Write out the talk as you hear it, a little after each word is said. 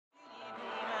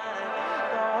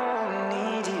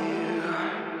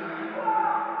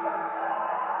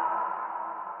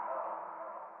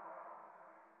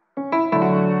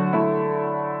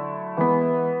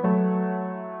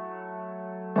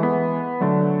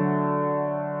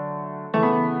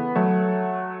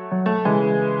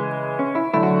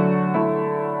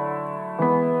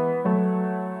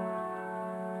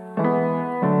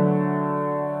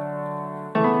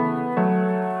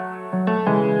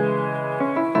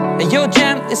Hey, yo,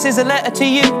 Jam, this is a letter to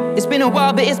you. It's been a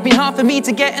while, but it's been hard for me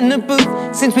to get in the booth.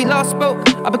 Since we last spoke,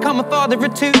 I've become a father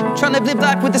of two, trying to live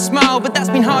life with a smile, but that's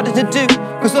been harder to do.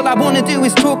 Cause all I wanna do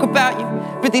is talk about you,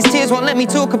 but these tears won't let me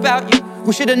talk about you.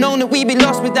 We should've known that we'd be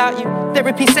lost without you.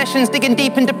 Therapy sessions, digging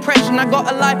deep in depression. I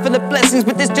got a life full of blessings,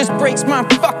 but this just breaks my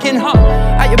fucking heart.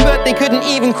 At your birthday, couldn't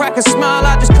even crack a smile.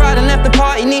 I just cried and left the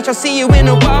party. Niche, I'll see you in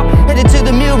a while. Headed to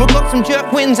the mill, got some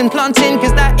jerk wins and planting,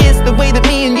 cause that is the way that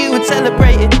me and you would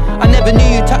celebrate it. I never knew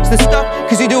you touched the stuff,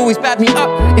 cause you'd always bad me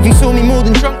up. If you saw me more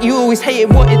than drunk, you always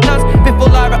hated what it does. Before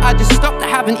Lyra, I just stopped, I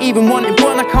haven't even wanted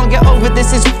one. I can't get over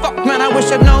this, is fuck, man, I wish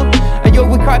I'd known. And yo,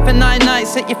 we cried for 9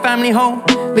 nights at your family home.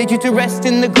 Laid you to rest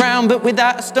in the ground, but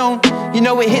without a stone. You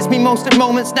know it hits me most at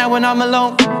moments now when I'm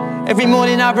alone. Every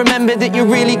morning I remember that you're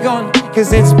really gone.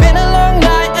 Cause it's been a long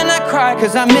night and I cry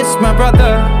cause I miss my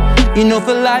brother. You know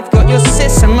for life got your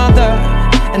sis and mother.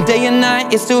 And day and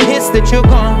night it still hits that you're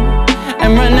gone.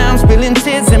 And right now I'm spilling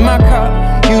tears in my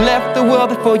cup. You left the world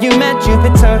before you met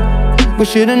Jupiter. We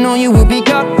should've known you would be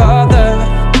godfather.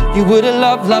 You would've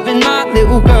loved loving my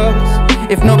little girls.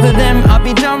 If not for them, I'd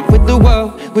be done with the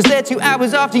world. Was there 2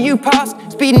 hours after you passed,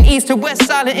 speeding east to west,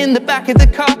 silent in the back of the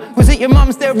car. Was it your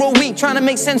mum's there all week, trying to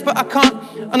make sense, but I can't.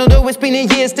 And although it's been a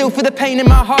year, still feel the pain in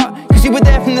my heart. Cause you were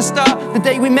there from the start. The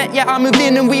day we met, yeah, I moved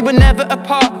in and we were never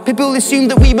apart. People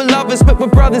assumed that we were lovers, but we're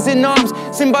brothers in arms.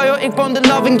 Symbiotic bond of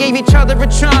love and gave each other a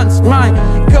chance. My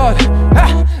God,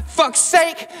 fuck's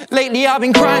sake. Lately I've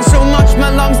been crying so much, my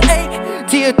lungs ache.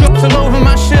 Teardrops all over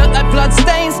my shirt like blood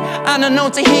stains. And I know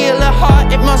to heal a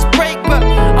heart it must break, but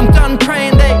I'm done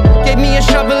praying. They gave me a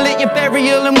shovel at your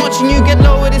burial, and watching you get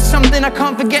lowered is something I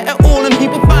can't forget at all. And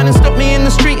people find and stop me in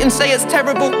the street and say it's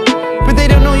terrible, but they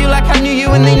don't know you like I knew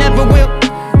you, and they never will.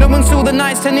 No one saw the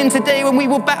nights turn into day when we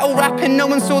were battle rapping. No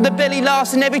one saw the belly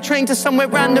laughs in every train to somewhere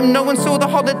random. No one saw the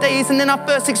holidays and then our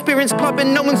first experience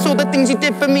clubbing. No one saw the things you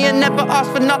did for me and never asked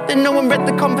for nothing. No one read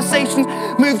the conversations,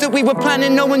 moves that we were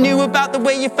planning. No one knew about the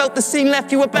way you felt the scene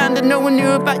left you abandoned. No one knew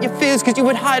about your fears cause you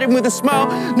would hide them with a smile.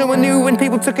 No one knew when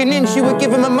people took an inch you would give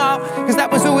them a mile, cause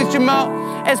that was always Jamal.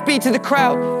 SB to the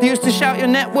crowd, they used to shout your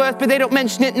net worth but they don't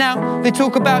mention it now. They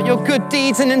talk about your good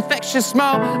deeds, an infectious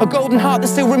smile, a golden heart that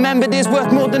still remembered is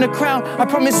worth more than a crown. I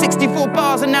promised 64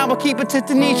 bars and now I'll keep it to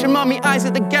Tanisha, mommy, eyes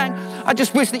at the gang. I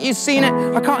just wish that you'd seen it.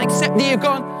 I can't accept that you're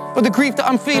gone, or the grief that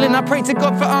I'm feeling. I pray to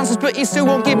God for answers but he still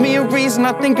won't give me a reason.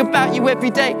 I think about you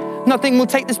every day, nothing will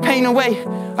take this pain away.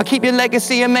 I keep your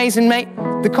legacy amazing, mate.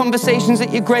 The conversations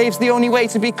at your grave's the only way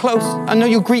to be close. I know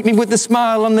you'll greet me with a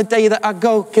smile on the day that I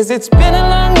go. Cause it's been a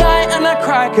long night and I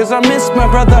cry cause I miss my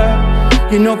brother.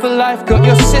 You know for life got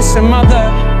your sis and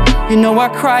mother. You know I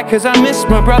cry cause I miss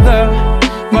my brother.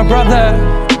 My brother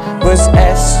was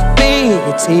SBTV.